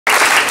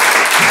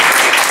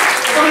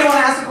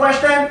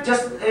question?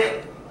 Just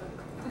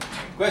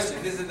question.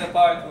 This is the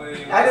part where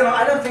you... I don't know.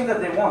 I don't think that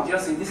they want.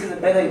 Yosi, this is a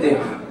bad idea.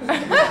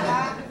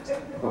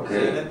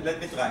 Okay. Let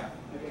me try.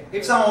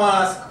 If someone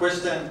asks a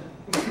question.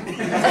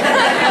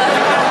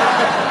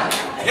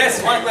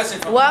 Yes, one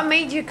question from What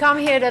made you come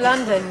here to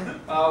London?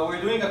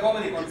 We're doing a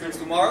comedy conference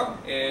tomorrow.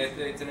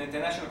 It's an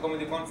international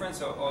comedy conference,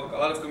 so a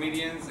lot of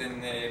comedians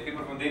and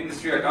people from the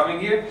industry are coming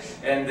here,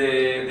 and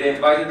they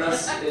invited us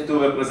to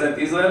represent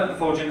Israel,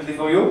 unfortunately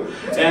for you.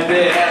 And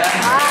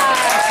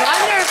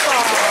Wonderful!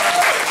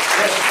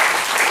 yes.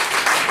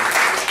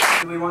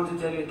 We want to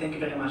tell you thank you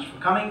very much for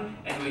coming,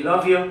 and we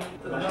love you. Thank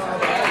you very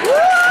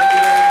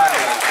much.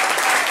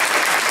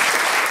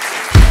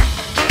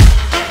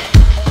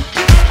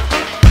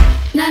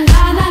 Na na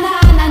na na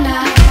na na.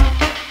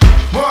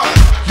 What?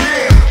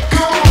 Yeah,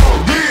 come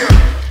on,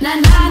 yeah. Na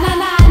na na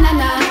na na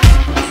na.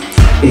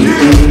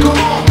 Yeah,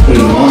 come on,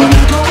 come on,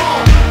 come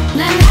on.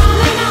 Na na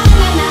na na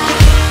na na.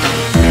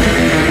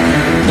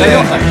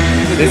 Yohay.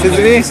 This is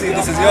me.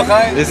 This is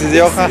Yohay. This is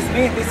Yohay.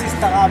 Me, this is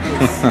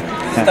Trabelus.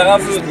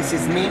 Trabelus. This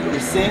is me, we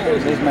sing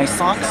with my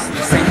songs,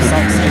 the same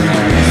songs in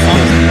the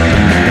songs.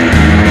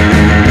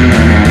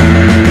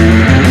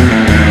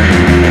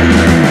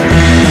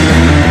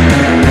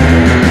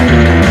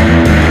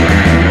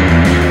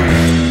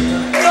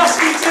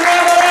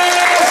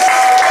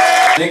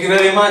 Thank you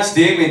very much,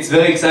 team. It's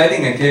very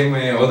exciting. I came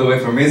all the way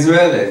from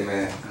Israel. I'm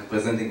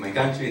representing my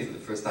country. It's the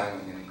first time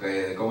I'm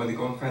in a comedy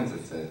conference.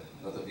 A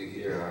lot of you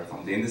here are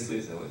from the industry,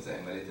 so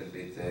I'm a little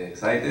bit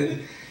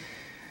excited.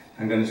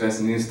 I'm going to try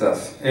some new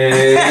stuff.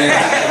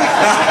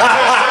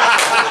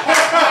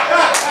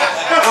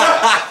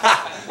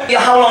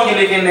 How long you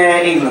live in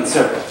England,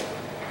 sir?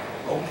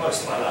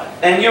 Almost my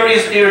life. And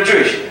you're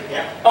Jewish?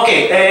 Yeah.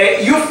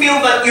 Okay, you feel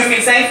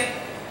safe?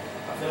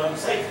 I feel I'm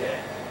safe here.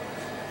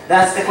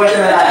 That's the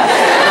question that I ask.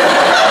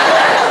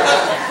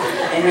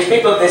 English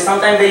people,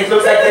 sometimes it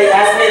looks like they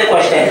ask me the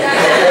question.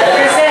 If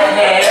you say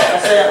hey,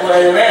 I say,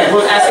 well, man,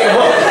 who's asking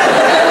who?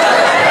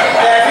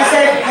 If you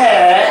say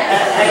hey,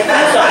 I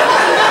think so.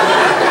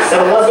 So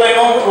what's going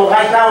on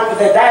right now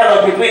with the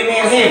dialogue between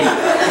me and him?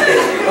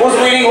 Who's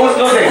winning, who's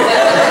losing?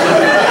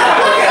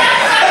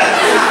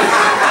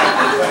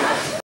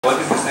 What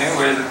is his name?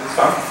 Where is it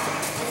from?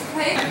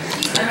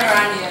 I'm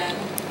Iranian.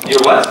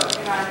 You're what?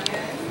 Iranian.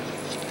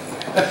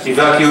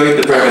 Evacuate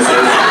the premises.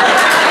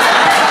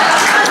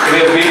 We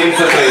have been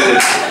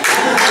infiltrated.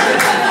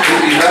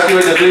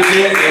 Evacuate the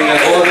building in an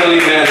orderly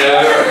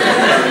manner.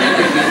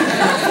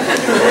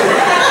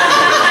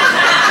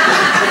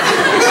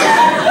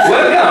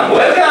 Welcome,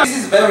 welcome! This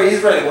is very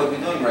Israeli what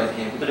we're doing right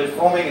here. We're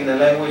reforming in the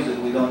language that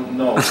we don't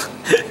know.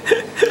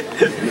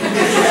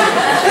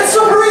 It's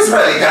super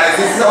Israeli, guys.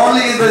 It's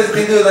only Israelis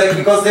can do like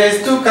because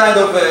there's two kind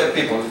of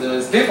people.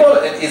 There's people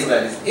and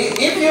Israelis.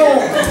 If you're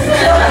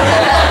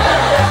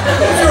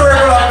a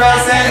regular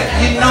person,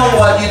 you know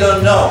what you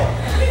don't know.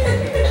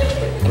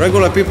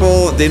 Regular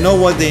people, they know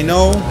what they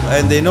know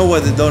and they know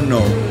what they don't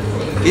know.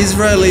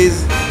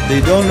 Israelis, they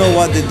don't know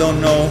what they don't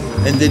know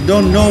and they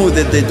don't know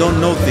that they don't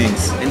know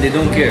things. And they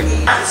don't care.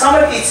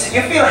 Somebody,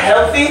 you feel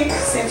healthy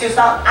since you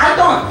start? I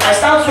don't. I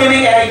start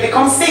swimming and I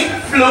become sick.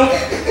 Flu,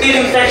 ear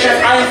infection,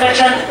 eye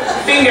infection,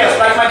 fingers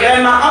like my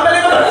grandma.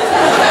 Unbelievable.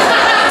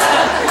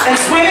 And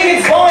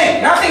swimming is boring.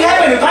 Nothing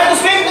happened. You try to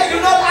swim,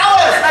 you know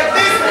hours like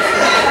this.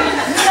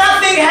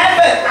 Nothing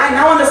happened. I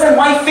now understand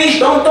why fish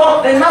don't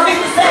talk. There's nothing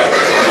to say.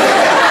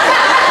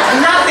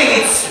 Nothing.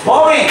 It's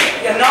boring.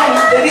 You know,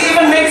 they didn't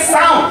even make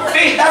sound.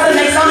 Fish doesn't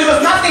make sound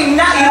because nothing.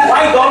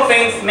 Why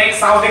dolphins make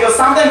sound? Because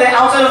sometimes they're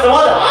outside of the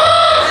water.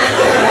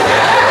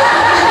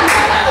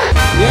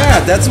 Yeah,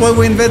 that's why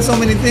we invent so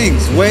many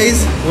things.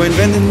 Ways, we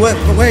invented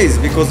ways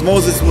because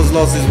Moses was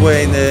lost his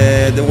way in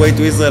the way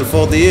to Israel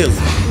 40 years.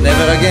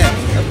 Never again.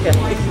 Okay.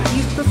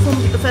 You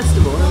performed at the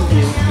festival, haven't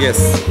you? Yes.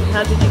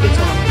 How did you get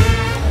on?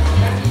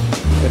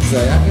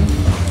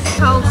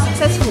 How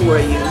successful were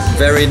you?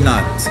 Very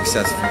not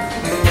successful.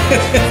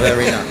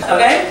 Very not.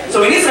 Okay?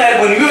 So in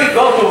Israel, when we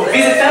go to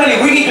visit family,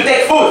 we need to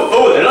take food,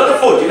 a lot of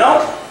food, you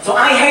know? So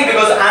I hate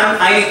because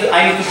I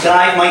need to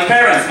drive my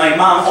parents, my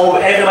mom, or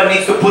everyone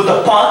needs to put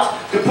the pot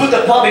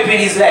between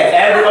his legs.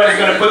 Everybody's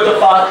gonna put the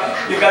pot,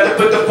 you've got to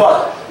put the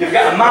pot. You've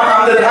got, mom,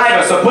 I'm the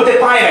driver, so put the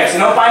Pyrex, you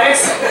know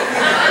Pyrex?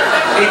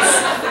 It's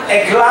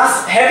a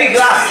glass, heavy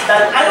glass,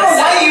 that I don't know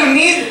why you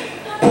need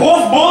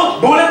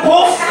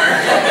bulletproof.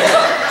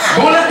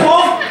 What is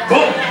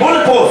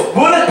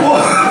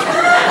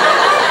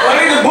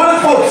the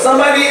bulletproof?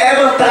 Somebody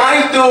ever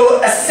tried to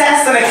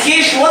assassinate a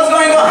quiche? What's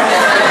going on?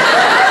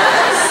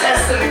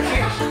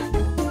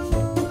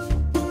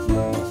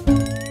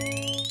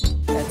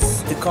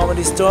 That's the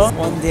comedy store.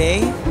 One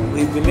day,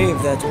 we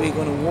believe that we're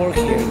going to work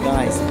here,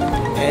 guys.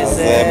 As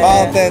a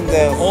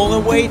bartender. Or a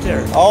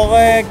waiter. Or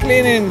a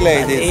cleaning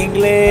lady.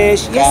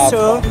 English. Yes,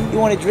 sir. You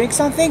want to drink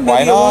something? Maybe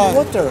Why not? you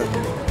want water.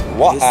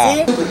 What? You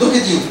see? Look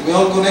at you, we're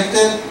all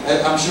connected.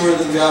 I'm sure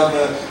that we have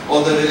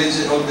all the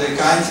religion, all the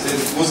kinds.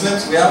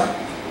 Muslims, we have?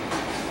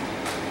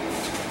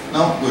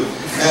 No? Good.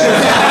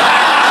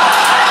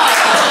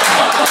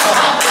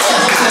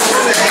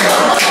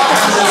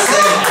 I'm just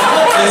saying.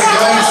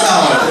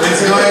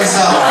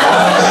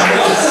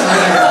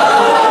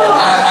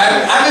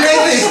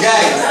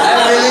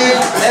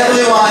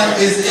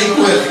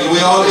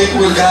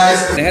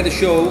 a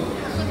show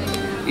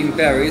in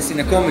Paris in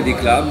a comedy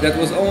club that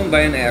was owned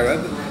by an Arab,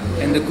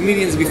 and the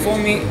comedians before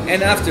me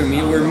and after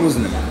me were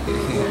Muslim.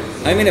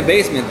 I'm in a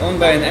basement owned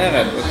by an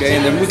Arab, okay,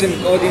 and the Muslim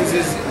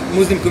audiences,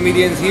 Muslim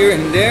comedians here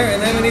and there,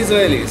 and I'm an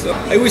Israeli. So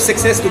I wish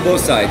success to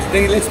both sides.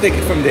 Then let's take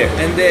it from there.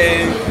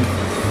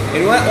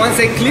 And once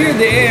I clear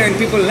the air and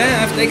people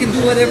laughed, I can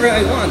do whatever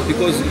I want,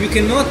 because you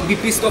cannot be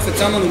pissed off at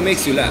someone who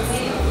makes you laugh.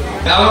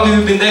 How long have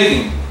you been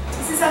dating?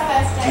 This is our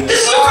first date.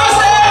 This is your first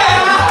date!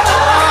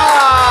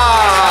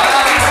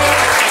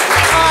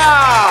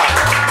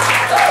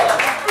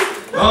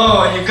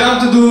 Oh, and you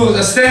come to do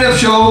a stand-up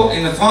show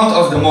in the front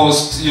of the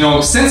most,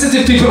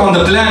 sensitive people on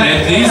the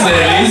planet, the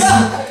Israelis,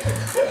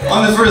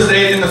 on the first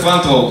date in the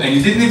front row, and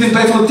you didn't even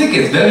pay for the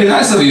ticket. Very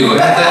nice of you.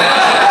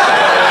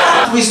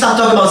 We start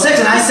talking about sex,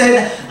 and I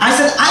said,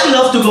 I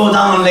love to go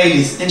down on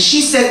ladies, and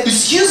she said,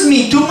 excuse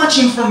me, too much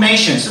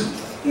information. So,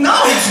 no,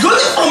 it's good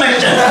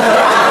information.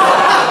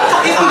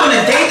 If I'm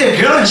gonna date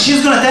a girl and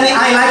she's gonna tell me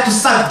I like to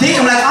suck dick,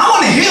 I'm like, I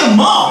want to hear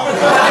more.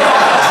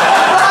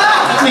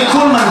 Let me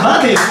cool my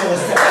body for a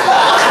second.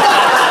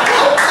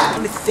 The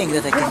only thing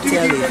that I can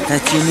tell you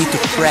that you need to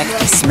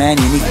practice, man.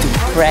 You need to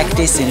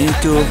practice and you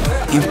need to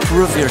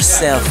improve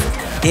yourself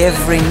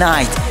every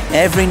night.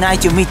 Every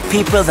night you meet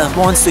people that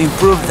wants to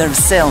improve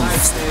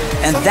themselves.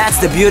 And that's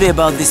the beauty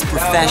about this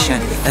profession,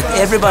 that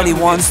everybody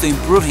wants to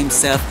improve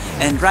himself.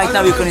 And right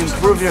now you can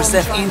improve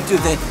yourself into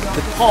the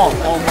pole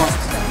almost.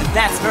 And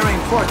that's very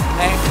important,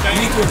 man.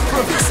 You need to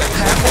improve yourself.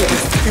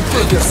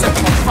 Improve yourself.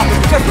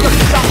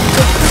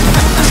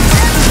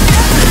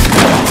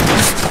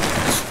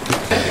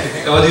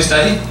 What do you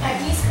study?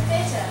 Musical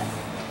theatre.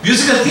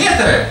 Musical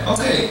theatre?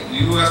 Okay,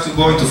 you have to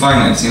go into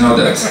finance, you know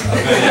that.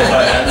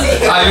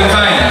 You're in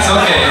finance,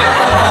 okay.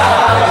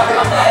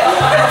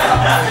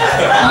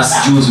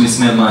 Us Jews, we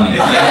smell money.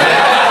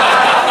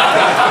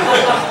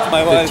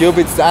 The tube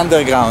is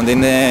underground.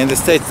 In the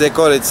States they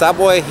call it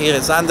subway, here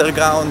it's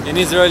underground. In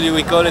Israel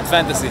we call it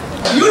fantasy.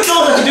 You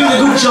know that you're doing a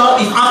good job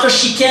if after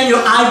she came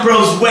your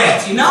eyebrows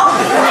wet, you know?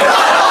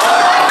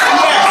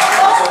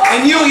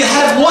 And you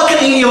have water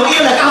in your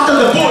ear like after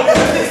the book.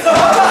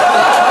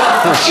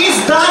 She's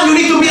done, you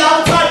need to be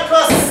outside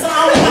because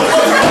sound.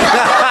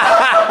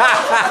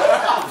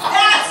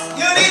 Yes,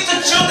 you need to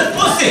chew the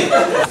pussy.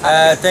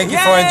 Thank you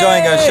for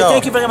enjoying our show.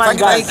 Thank you very much,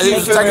 guys. Thank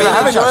you for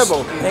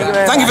enjoyable.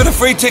 Thank you for the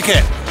free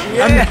ticket.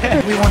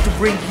 We want to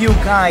bring you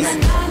guys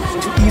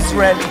to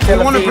Israel.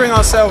 We want to bring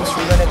ourselves.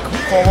 We're going to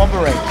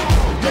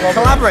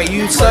collaborate.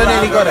 You so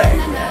nearly got it.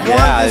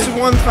 This is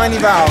one tiny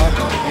vowel.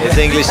 His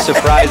English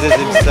surprises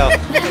himself.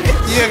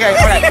 Okay,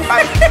 alright.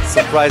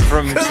 Surprise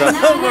from himself.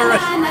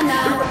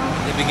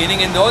 The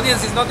beginning, and the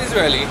audience is not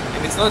Israeli,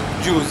 and it's not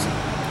Jews.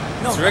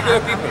 It's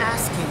regular people. I'm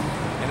asking.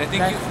 And I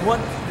think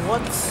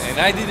and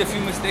I did a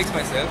few mistakes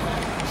myself.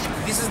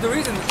 This is the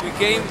reason that we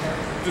came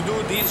to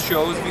do these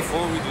shows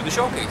before we do the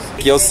showcase.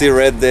 Yosi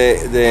read the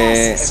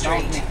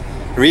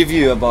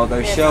review about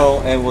our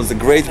show, and it was a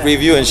great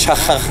review, and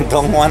Shahar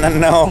don't want to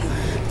know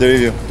the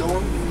review.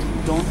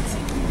 Don't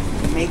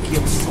make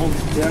your soul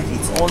dirty.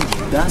 It's all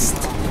dust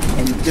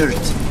and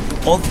dirt.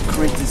 All the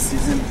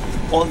criticism,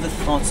 all the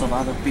thoughts of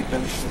other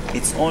people,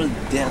 it's all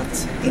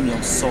dirt in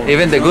your soul.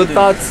 Even the good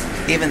thoughts?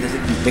 Even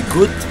the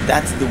good,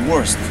 that's the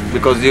worst.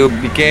 Because you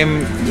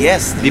became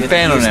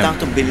depend on you them. start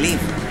to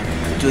believe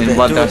in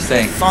what they're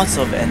saying. The thoughts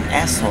of an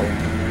asshole.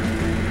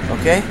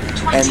 Okay?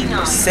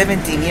 And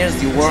 17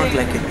 years you work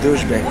like a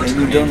douchebag and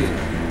you don't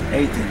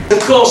 18.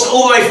 Of course,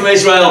 all the way from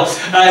Israel.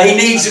 He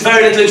needs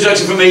very little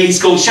introduction from me. He's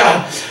called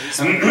Shahar.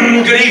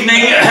 Good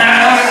evening,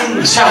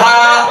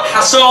 Shahar,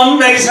 Hason,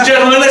 ladies and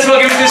gentlemen. Let's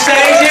welcome him to the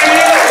stage.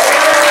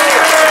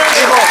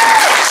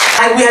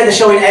 We had a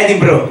show in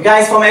Edinburgh.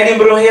 Guys from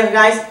Edinburgh here,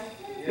 guys?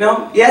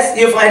 No? Yes?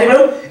 You're from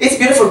Edinburgh? It's a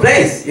beautiful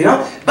place, you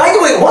know? By the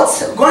way,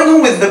 what's going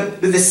on with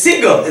the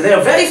seagull?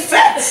 They're very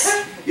fat,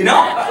 you know?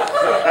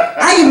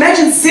 I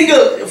imagine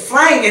seagull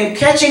flying and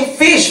catching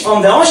fish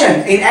from the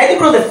ocean. In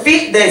Edinburgh,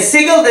 the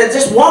seagull, they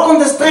just walk on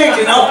the street,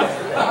 you know?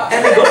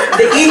 And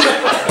they eat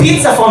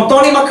pizza from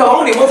Tony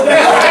Macaroni. What's going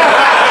on?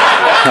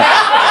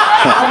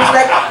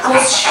 I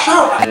was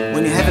shocked.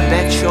 When you have a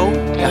bad show,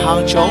 a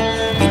hard show,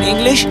 in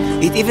English,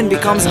 it even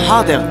becomes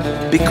harder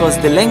because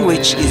the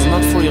language is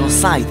not for your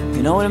side.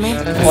 You know what I mean?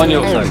 On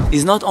your side.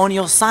 It's not on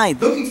your side.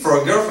 Looking for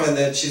a girlfriend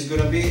that she's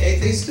gonna be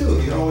atheist too.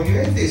 You know, when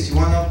you're atheist, you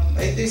want an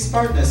atheist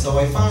partner. So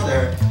I found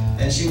her,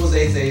 and she was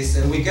atheist,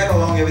 and we got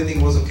along. Everything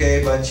was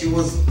okay, but she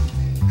was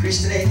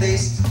Christian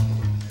atheist.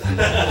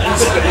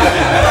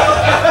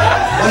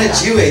 What a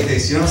Jew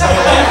atheist, you know what I'm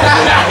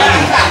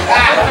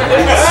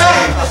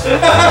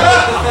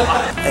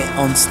saying?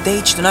 On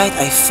stage tonight,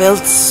 I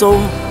felt so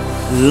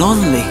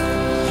lonely.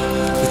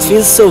 It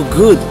feels so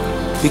good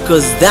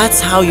because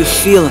that's how you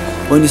feel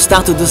when you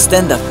start to do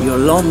stand-up. You're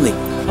lonely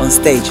on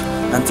stage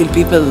until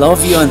people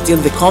love you, until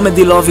the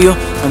comedy love you,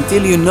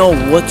 until you know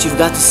what you've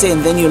got to say,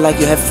 and then you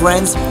have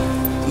friends,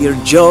 your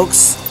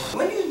jokes.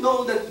 When you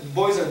know that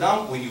boys are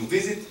down, when you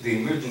visit the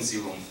emergency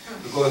room.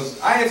 Because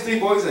I have 3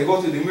 boys, I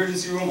go to the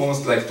emergency room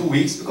almost like 2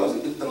 weeks because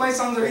my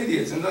sons are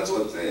idiots, and that's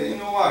what, you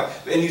know why.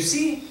 And you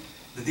see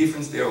the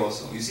difference there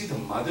also. You see the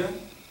mother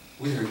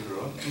with her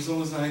girl, and it's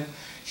always like,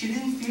 she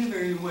didn't feel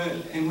very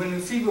well, and when her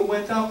fever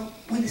went up,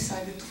 we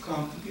decided to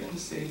come to be on the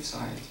safe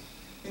side.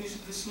 And you see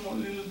the small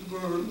little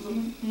girl,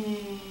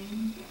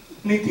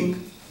 knitting.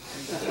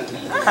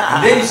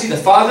 And then you see the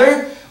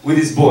father with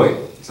his boy.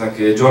 It's like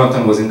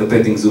Jonathan was in the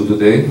petting zoo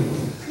today,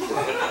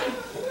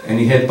 and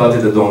he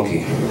headbutted a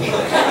donkey.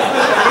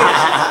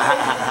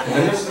 And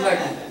the nurse is like,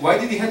 why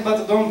did he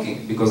headbutt a donkey?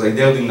 Because I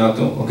dared him not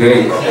to,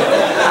 okay?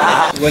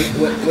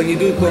 When you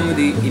do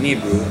comedy in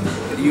Hebrew,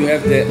 you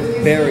have the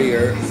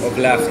barrier of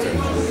laughter.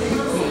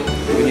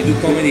 When you do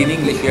comedy in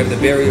English, you have the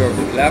barrier of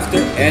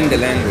laughter and the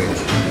language.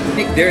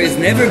 There has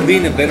never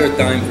been a better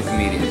time for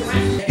comedians.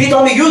 He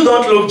told me, you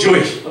don't look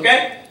Jewish,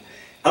 okay?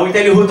 I will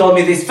tell you who told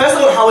me this. First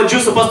of all, how a Jew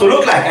is supposed to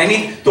look like. I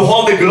need to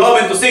hold the globe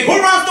and to sing, who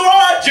runs the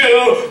world,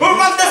 Jew? Who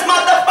runs this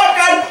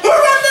motherfucker? Who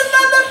runs this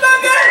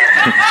motherfucker?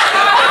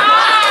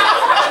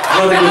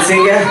 I'm not a good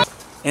singer.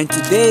 And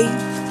today,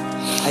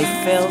 I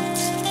felt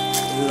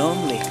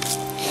lonely.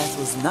 That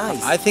was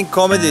nice. I think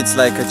comedy it's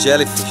like a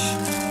jellyfish.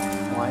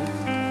 Why?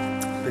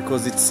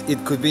 Because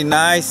it could be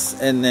nice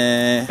and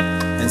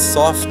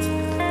soft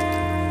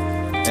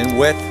and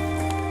wet.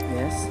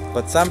 Yes.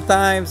 But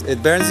sometimes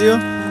it burns you,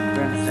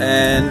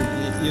 and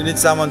you need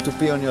someone to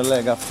pee on your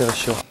leg after a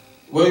show.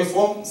 Where are you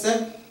from,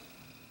 Sam?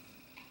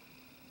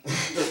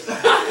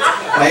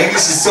 My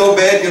English is so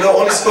bad, you know,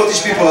 only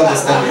Scottish people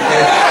understand it.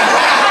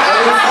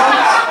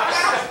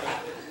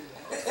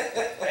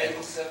 Where are you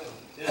from?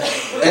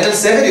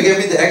 NL7, you gave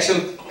me the actual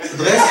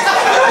address?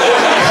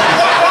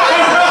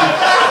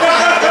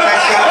 I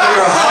come to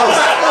your house.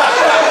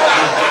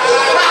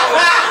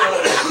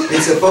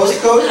 It's a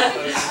postcode?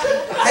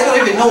 I don't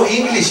even know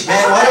English,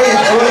 man. What are you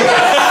doing?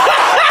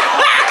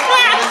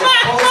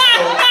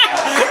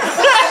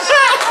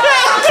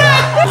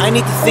 I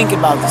need to think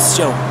about this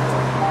show.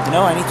 You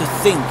know, I need to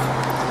think.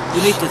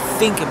 You need to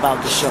think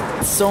about the show.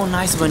 It's so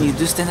nice when you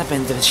do stand-up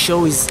and the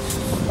show is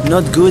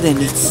not good and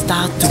it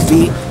starts to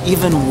be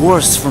even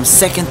worse from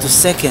second to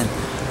second.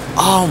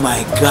 Oh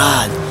my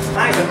God.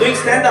 Nice, I'm doing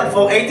stand-up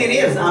for 18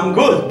 years. I'm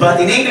good,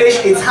 but in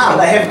English it's hard.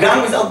 I have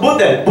gun without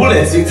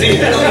bullets, you see.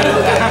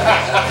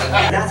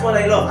 That's what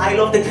I love. I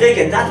love the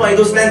cricket. That's why I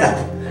do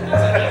stand-up.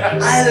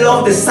 I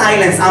love the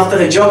silence after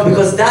a joke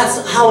because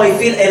that's how I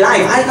feel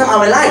alive.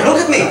 I'm alive.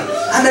 Look at me.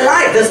 I'm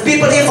alive. There's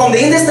people here from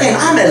the industry and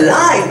I'm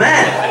alive,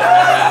 man.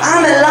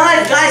 I'm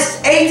alive, guys.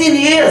 18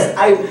 years.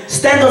 I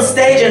stand on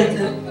stage and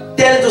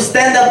tell to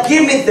stand up.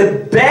 Give me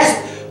the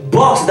best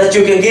box that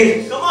you can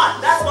give. Come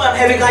on, that's what I'm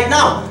having right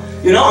now.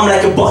 You know, I'm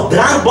like a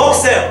drunk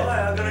boxer.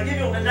 I'm gonna give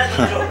you a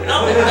natural joke, you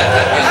know?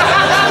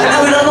 And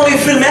now we don't know if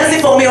you feel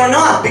mercy for me or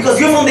not. Because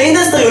you're from the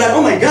industry, you're like,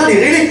 oh my God,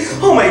 really?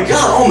 Oh my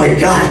God, oh my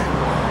God.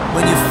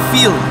 When you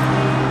feel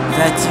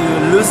that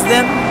you lose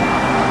them,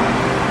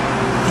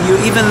 you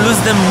even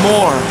lose them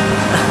more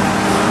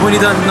when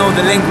you don't know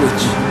the language,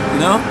 you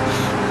know?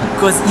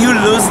 Because you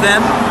lose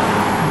them,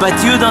 but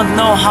you don't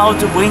know how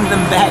to bring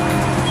them back,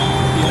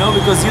 you know,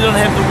 because you don't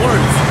have the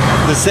words.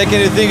 The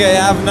second you think I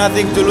have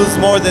nothing to lose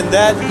more than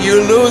that, you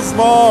lose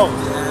more.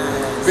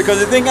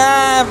 Because you think,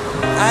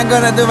 I'm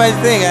gonna do my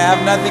thing, I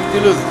have nothing to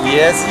lose.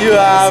 Yes, you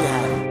have.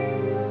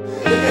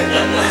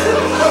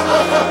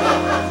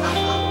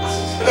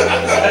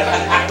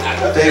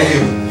 Thank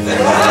you.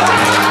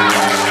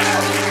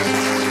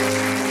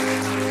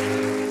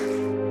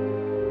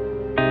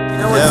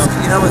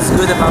 You know what's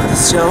good about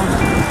this show?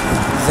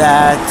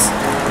 That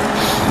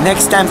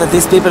next time that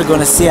these people are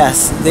gonna see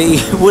us, they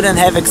wouldn't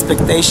have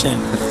expectation.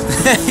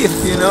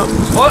 You know?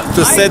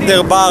 To set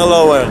their bar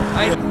lower.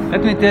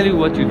 Let me tell you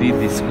what you did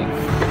this week.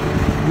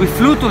 We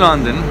flew to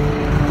London,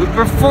 we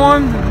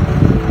performed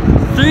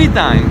 3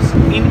 times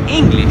in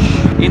English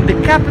in the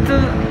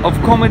capital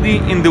of comedy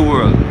in the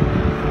world.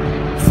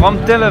 From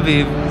Tel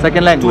Aviv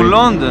to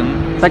London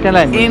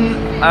in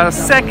our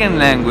second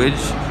language.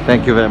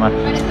 Thank you very much.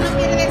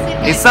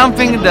 Is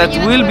something that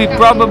will be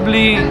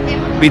probably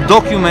be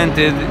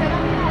documented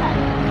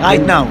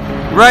right now.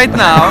 Right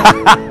now,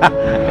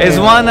 as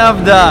one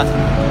of the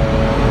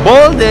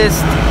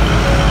boldest,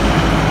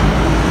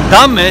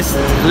 dumbest,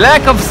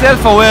 lack of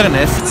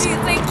self-awareness,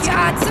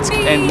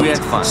 and we had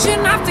fun.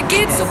 Shouldn't have to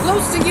get so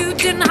close to you,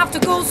 didn't have to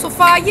go so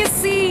far. You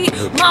see,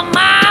 my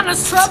mind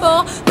is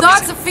trouble,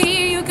 thoughts of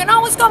fear. You can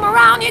always come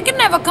around, you can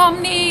never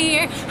come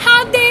near.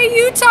 How dare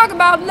you talk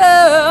about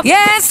love?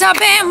 Yes, I've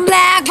been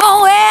black,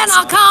 but when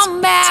I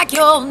come back,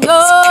 you'll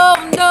know,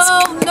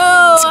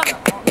 no.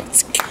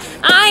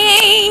 I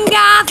ain't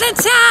got the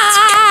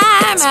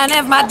time, and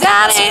if my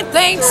daddy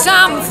thinks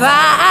I'm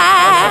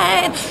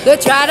fine, they'll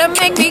try to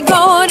make me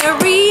go to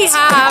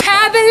rehab.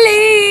 I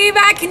believe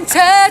I can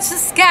touch the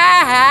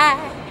sky.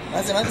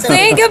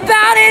 Think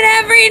about it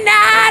every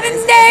night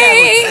and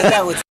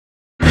day.